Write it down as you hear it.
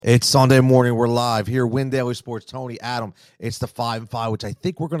It's Sunday morning. We're live here. Win Daily Sports. Tony, Adam. It's the 5-5, which I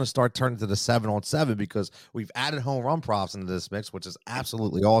think we're going to start turning to the 7-on-7 because we've added home run props into this mix, which is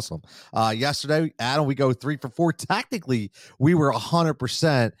absolutely awesome. Yesterday, Adam, we go 3 for 4. Technically, we were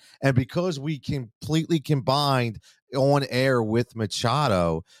 100%, and because we completely combined on air with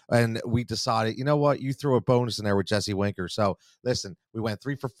Machado, and we decided, you know what, you threw a bonus in there with Jesse Winker. So listen, we went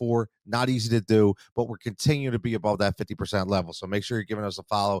 3 for 4. Not easy to do, but we're continuing to be above that 50% level. So make sure you're giving us a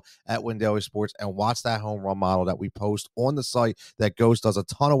follow at Win Daily Sports and watch that home run model that we post on the site that Ghost does a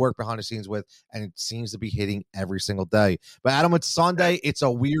ton of work behind the scenes with, and it seems to be hitting every single day. But Adam, it's Sunday. It's a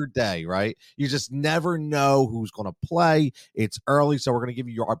weird day, right? You just never know who's going to play. It's early, so we're going to give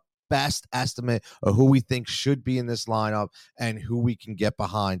you our best estimate of who we think should be in this lineup and who we can get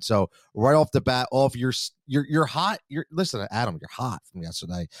behind. So right off the bat, off you're hot. Listen, Adam, you're hot from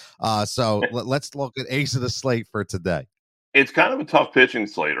yesterday. So let's look at ace of the slate for today. It's kind of a tough pitching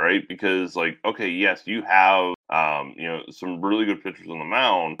slate, right? Because, okay, yes, you have, some really good pitchers on the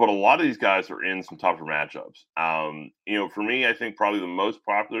mound, but a lot of these guys are in some tougher matchups. For me, I think probably the most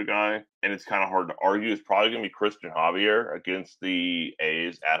popular guy, and it's kind of hard to argue, is probably going to be Christian Javier against the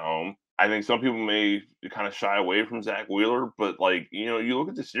A's at home. I think some people may kind of shy away from Zach Wheeler, but you look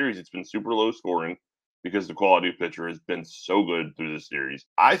at the series, it's been super low scoring because the quality of pitcher has been so good through the series.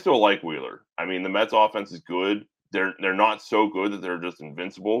 I still like Wheeler. I mean, the Mets offense is good. They're not so good that they're just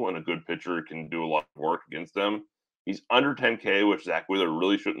invincible, and a good pitcher can do a lot of work against them. He's under 10K, which Zach Wheeler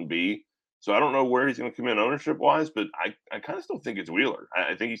really shouldn't be. So I don't know where he's going to come in ownership wise, but I kind of still think it's Wheeler.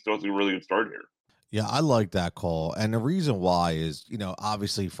 I think he still has a really good start here. Yeah, I like that call. And the reason why is,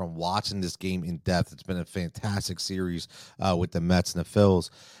 obviously from watching this game in depth, it's been a fantastic series with the Mets and the Phils.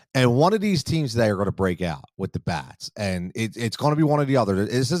 And one of these teams today are going to break out with the bats. And it's going to be one or the other.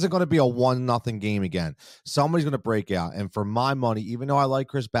 This isn't going to be a 1-0 game again. Somebody's going to break out. And for my money, even though I like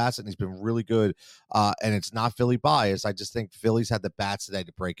Chris Bassett and he's been really good, and it's not Philly bias, I just think Philly's had the bats today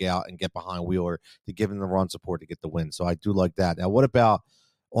to break out and get behind Wheeler to give him the run support to get the win. So I do like that. Now, what about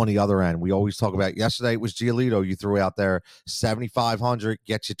on the other end? We always talk about yesterday it was Giolito you threw out there, 7,500,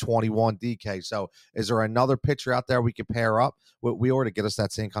 gets you 21 DK. So is there another pitcher out there we could pair up with Wheeler to get us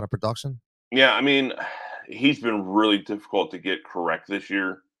that same kind of production? Yeah, I mean, he's been really difficult to get correct this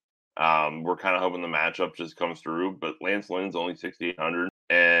year. We're kind of hoping the matchup just comes through, but Lance Lynn's only 6,800.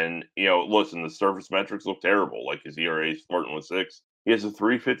 And, listen, the surface metrics look terrible. Like his ERA is flirting with 6. He has a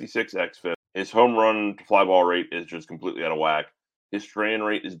 356 xFIP. His home run to fly ball rate is just completely out of whack. His strand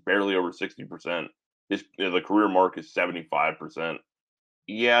rate is barely over 60%. The career mark is 75%.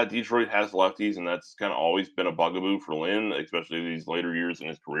 Yeah, Detroit has lefties, and that's kind of always been a bugaboo for Lynn, especially these later years in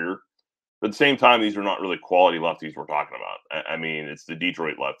his career. But at the same time, these are not really quality lefties we're talking about. I mean, it's the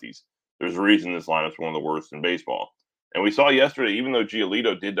Detroit lefties. There's a reason this lineup's one of the worst in baseball. And we saw yesterday, even though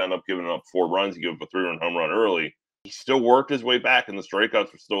Giolito did end up giving up 4 runs, he gave up a 3-run home run early, he still worked his way back, and the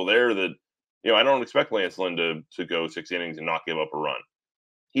strikeouts were still there that, I don't expect Lance Lynn to go 6 innings and not give up a run.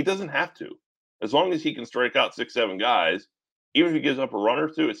 He doesn't have to. As long as he can strike out 6, 7 guys, even if he gives up a run or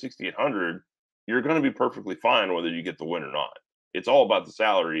two at 6,800, you're going to be perfectly fine whether you get the win or not. It's all about the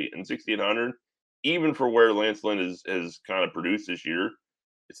salary. And 6,800, even for where Lance Lynn has kind of produced this year,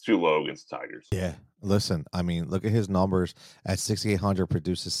 it's too low against the Tigers. Yeah. Listen, I mean, look at his numbers. At 6,800,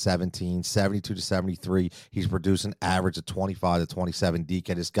 produces 17, 72 to 73. He's producing average of 25 to 27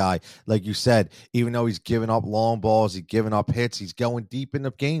 DK. This guy, like you said, even though he's giving up long balls, he's giving up hits, he's going deep in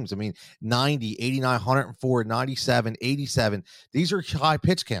the games. I mean, 90, 89, 104, 97, 87. These are high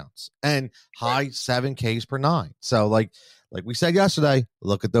pitch counts and high 7Ks per 9. So, like we said yesterday,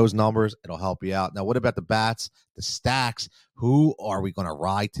 look at those numbers. It'll help you out. Now, what about the bats, the stacks? Who are we going to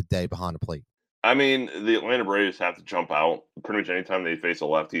ride today behind the plate? I mean, the Atlanta Braves have to jump out. Pretty much anytime they face a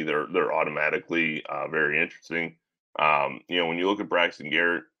lefty, they're automatically very interesting. When you look at Braxton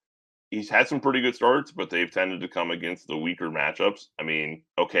Garrett, he's had some pretty good starts, but they've tended to come against the weaker matchups. I mean,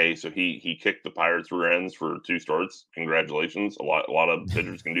 okay, so he kicked the Pirates rear ends for 2 starts. Congratulations. A lot of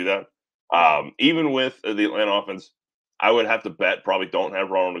pitchers can do that. Even with the Atlanta offense, I would have to bet probably don't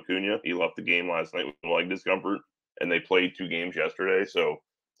have Ronald Acuna. He left the game last night with leg discomfort, and they played 2 games yesterday. So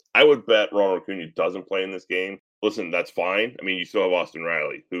I would bet Ronald Acuna doesn't play in this game. Listen, that's fine. I mean, you still have Austin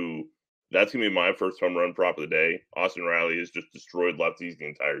Riley, who that's going to be my first home run prop of the day. Austin Riley has just destroyed lefties the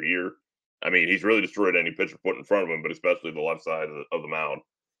entire year. I mean, he's really destroyed any pitcher put in front of him, but especially the left side of the mound.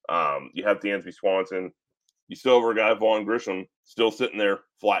 You have Dansby Swanson. You still have our guy, Vaughn Grisham, still sitting there,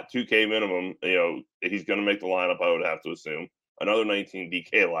 flat 2K minimum. He's going to make the lineup, I would have to assume. Another 19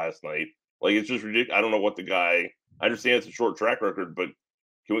 DK last night. Like, it's just ridiculous. I don't know what the guy – I understand it's a short track record, but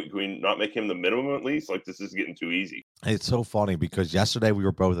Can we not make him the minimum at least? Like, this is getting too easy. It's so funny because yesterday we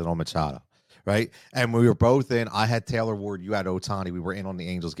were both in on Machado, right? And we were both in. I had Taylor Ward, you had Otani. We were in on the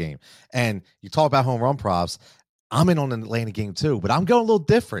Angels game. And you talk about home run props. I'm in on the Atlanta game too, but I'm going a little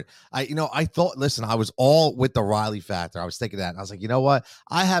different. I thought, listen, I was all with the Riley factor. I was thinking that. And I was like, you know what?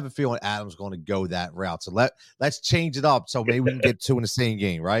 I have a feeling Adam's going to go that route. So let's change it up so maybe we can get two in the same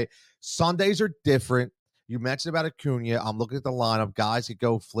game, right? Sundays are different. You mentioned about Acuna. I'm looking at the lineup. Guys could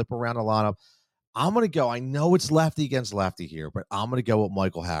go flip around the lineup. I'm going to go. I know it's lefty against lefty here, but I'm going to go with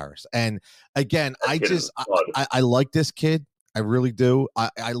Michael Harris. And again, I like this kid. I really do.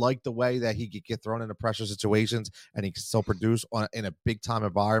 I like the way that he could get thrown into pressure situations and he can still produce in a big time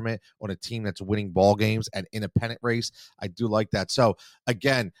environment on a team that's winning ball games and in a pennant race. I do like that. So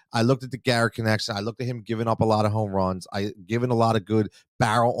again, I looked at the Garrett connection. I looked at him giving up a lot of home runs. I given a lot of good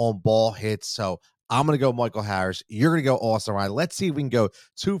barrel on ball hits. So I'm going to go Michael Harris. You're going to go Austin Riley. Let's see if we can go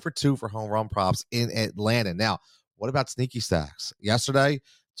 2 for 2 for home run props in Atlanta. Now, what about sneaky stacks? Yesterday,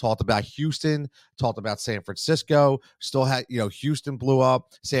 talked about Houston, talked about San Francisco, still had, Houston blew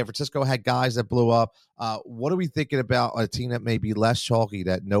up. San Francisco had guys that blew up. What are we thinking about a team that may be less chalky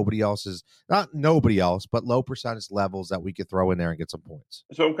that nobody else is, not nobody else, but low percentage levels that we could throw in there and get some points?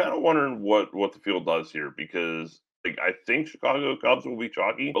 So I'm kind of wondering what the field does here because I think Chicago Cubs will be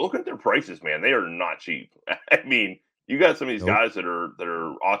chalky, but look at their prices, man. They are not cheap. I mean, you got some of these guys that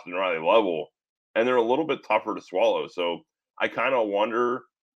are Austin Riley level, and they're a little bit tougher to swallow. So I kind of wonder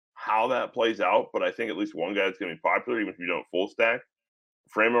how that plays out, but I think at least one guy is going to be popular, even if you don't full stack.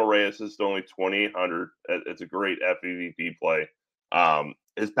 Franmil Reyes is still only 2,800. It's a great FEVP play.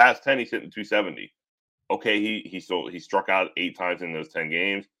 His past 10, he's hitting 270. Okay, he struck out 8 times in those 10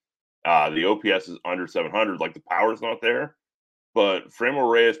 games. The OPS is under 700. Like, the power's not there, but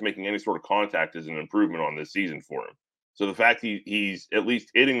Franmil Reyes making any sort of contact is an improvement on this season for him. So the fact he's at least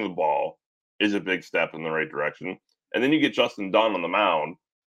hitting the ball is a big step in the right direction. And then you get Justin Dunn on the mound,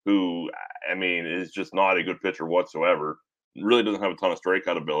 who, I mean, is just not a good pitcher whatsoever. Really doesn't have a ton of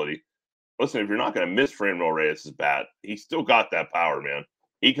strikeout ability. Listen, if you're not going to miss Franmil Reyes' bat, he's still got that power, man.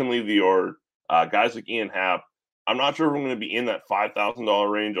 He can leave the yard. Guys like Ian Happ, I'm not sure if I'm going to be in that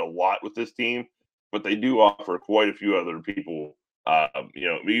 $5,000 range a lot with this team, but they do offer quite a few other people.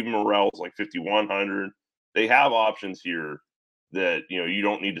 Even Morel's like 5,100. They have options here that, you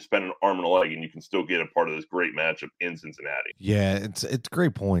don't need to spend an arm and a leg, and you can still get a part of this great matchup in Cincinnati. Yeah, it's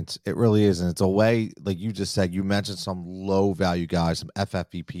great points. It really is. And it's a way, like you just said, you mentioned some low value guys, some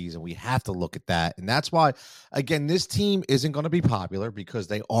FFVPs, and we have to look at that. And that's why, again, this team isn't going to be popular because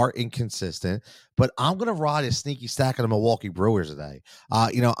they are inconsistent, but I'm going to ride a sneaky stack of the Milwaukee Brewers today.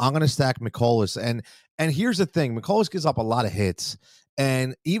 I'm going to stack McCullers. And here's the thing, McCullers gives up a lot of hits.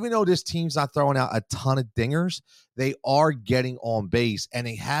 And even though this team's not throwing out a ton of dingers, they are getting on base, and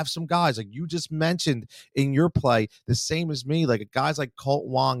they have some guys like you just mentioned in your play, the same as me, like guys like Colt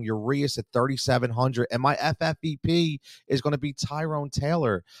Wong, Urias at 3,700, and my FFVP is going to be Tyrone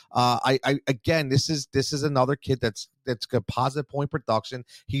Taylor. Again, this is another kid that's got positive point production.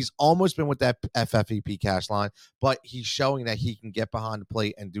 He's almost been with that FFVP cash line, but he's showing that he can get behind the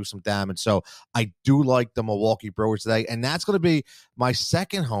plate and do some damage. So I do like the Milwaukee Brewers today, and that's going to be my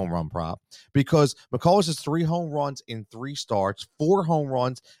second home run prop because McCullers is 3 home runs in 3 starts, 4 home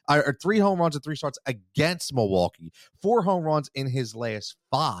runs, or 3 home runs in 3 starts against Milwaukee, 4 home runs in his last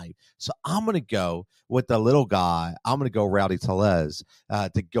 5. So I'm going to go with the little guy. I'm going to go Rowdy Tellez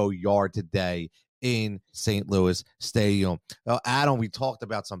to go yard today in St. Louis Stadium. Adam, we talked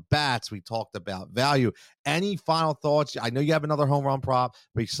about some bats. We talked about value. Any final thoughts? I know you have another home run prop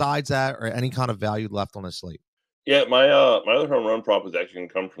besides that, or any kind of value left on the slate. Yeah, my other home run prop is actually going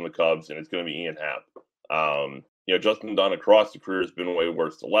to come from the Cubs, and it's going to be Ian Happ. Justin Dunn across the career has been way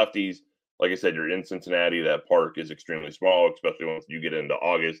worse to lefties. Like I said, you're in Cincinnati. That park is extremely small, especially once you get into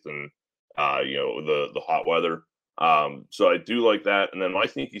August and the hot weather. So I do like that. And then my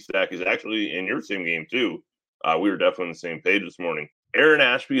sneaky stack is actually in your same game too. We were definitely on the same page this morning. Aaron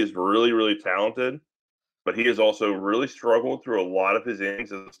Ashby is really, really talented, but he has also really struggled through a lot of his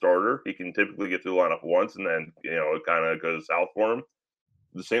innings as a starter. He can typically get through the lineup once, and then it kind of goes south for him.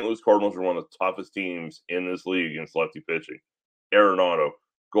 The St. Louis Cardinals are one of the toughest teams in this league against lefty pitching. Arenado,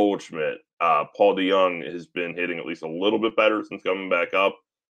 Goldschmidt, Paul DeYoung has been hitting at least a little bit better since coming back up.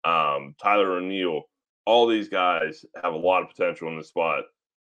 Tyler O'Neill, all these guys have a lot of potential in this spot.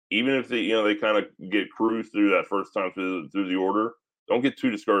 Even if they kind of get cruised through that first time through the order, don't get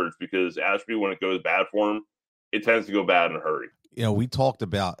too discouraged because Ashby, when it goes bad for him, it tends to go bad in a hurry. We talked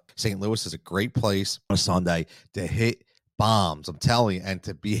about St. Louis is a great place on a Sunday to hit bombs, I'm telling you, and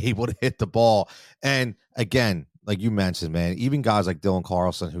to be able to hit the ball. And again, like you mentioned, man, even guys like Dylan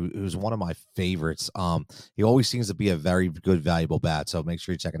Carlson, who's one of my favorites. He always seems to be a very good, valuable bat. So make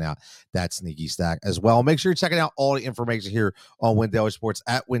sure you're checking out that sneaky stack as well. Make sure you're checking out all the information here on Win Daily Sports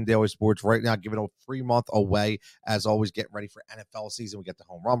at Win Daily Sports right now, giving a free month away. As always, getting ready for NFL season. We got the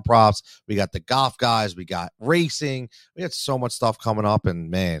home run props, we got the golf guys, we got racing, we got so much stuff coming up, and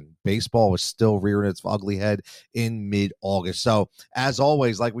man, baseball is still rearing its ugly head in mid-August. So as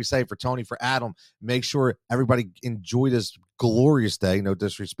always, like we say, for Tony, for Adam, make sure everybody enjoy this glorious day. No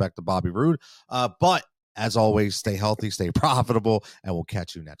disrespect to Bobby Roode, but as always, stay healthy, stay profitable, and we'll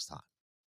catch you next time.